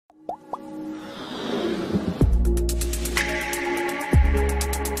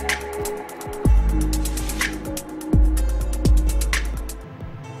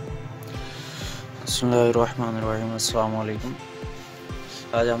बिस्मिल्लाहिर्रहमानिर्रहीम। अस्सलाम वालेकुम।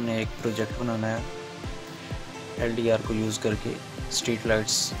 आज हमने एक प्रोजेक्ट बनाना है LDR को यूज़ करके। स्ट्रीट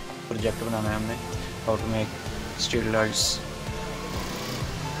लाइट्स प्रोजेक्ट बनाना है हमने, how to make street lights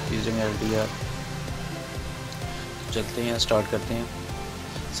using LDR। चलते हैं, स्टार्ट करते हैं।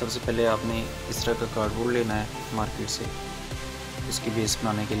 सबसे पहले आपने इस तरह का कार्डबोर्ड लेना है मार्केट से, इसकी बेस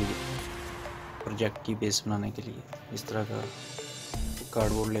बनाने के लिए, प्रोजेक्ट की बेस बनाने के लिए इस तरह का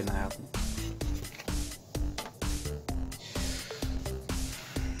कार्डबोर्ड लेना है आपने।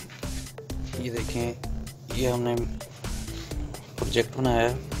 ये देखें, ये हमने प्रोजेक्ट बनाया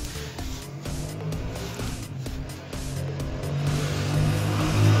है।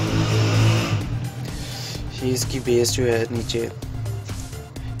 ये इसकी बेस जो है, नीचे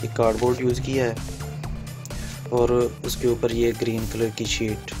एक कार्डबोर्ड यूज़ किया है और उसके ऊपर ये ग्रीन कलर की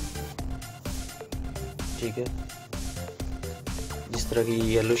शीट, ठीक है। जिस तरह की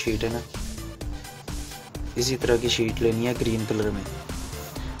येलो शीट है ना, इसी तरह की शीट लेनी है ग्रीन कलर में,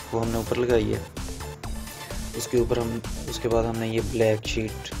 वो हमने ऊपर लगाई है। उसके बाद हमने ये ब्लैक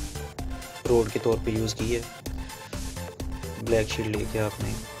शीट रोड के तौर पे यूज़ की है। ब्लैक शीट लेके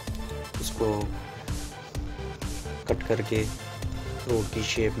आपने उसको कट करके रोड की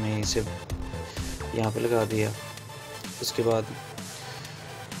शेप में इसे यहाँ पे लगा दिया। उसके बाद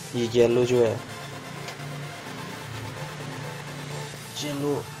ये येलो जो है,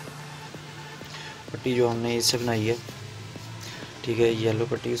 येलो पट्टी जो हमने इससे बनाई है, ठीक है, येलो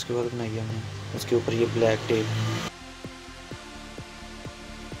पट्टी उसके बाद बनाई है हमने। उसके ऊपर ये ब्लैक टेप,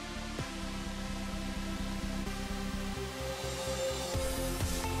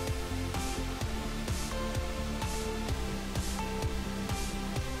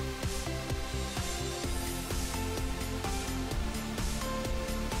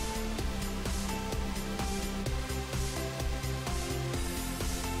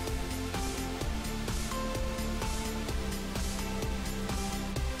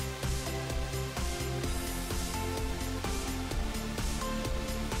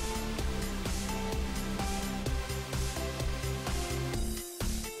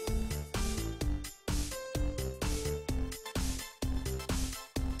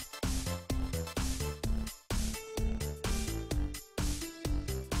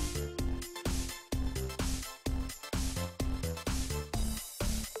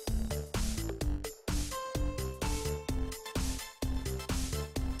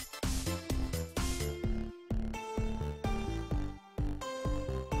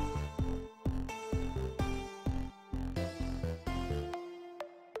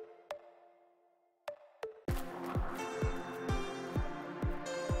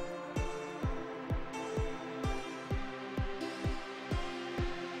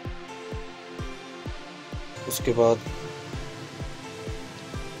 उसके बाद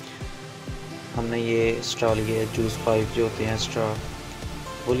हमने ये स्ट्रॉ लिए है, जूस पाइप जो होते हैं स्ट्रॉ,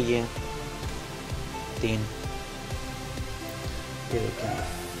 वो लिए हैं 3। ये देखें,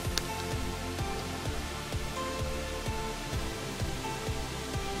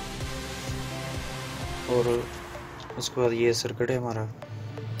 और उसके बाद ये सर्किट है हमारा,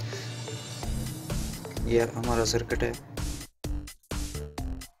 ये हमारा सर्किट है।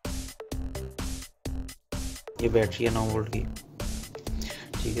 ये बैटरी है 9 वोल्ट की,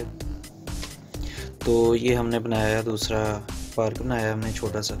 ठीक है। तो ये हमने बनाया है, दूसरा पार्क बनाया है हमने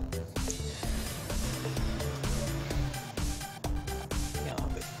छोटा सा यहाँ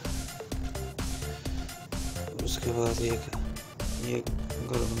पे। उसके बाद ये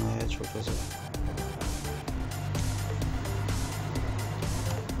घर बनाया है छोटा सा।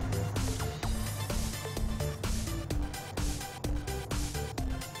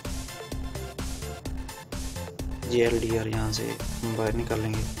 ये LDR यहाँ से हम बाहर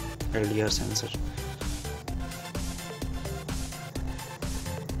निकालेंगे, LDR सेंसर।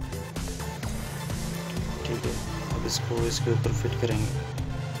 ठीक है, अब इसको इसके ऊपर फिट करेंगे।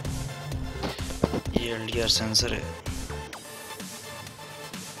 ये LDR सेंसर है,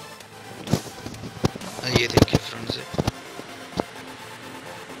 ये देखिए।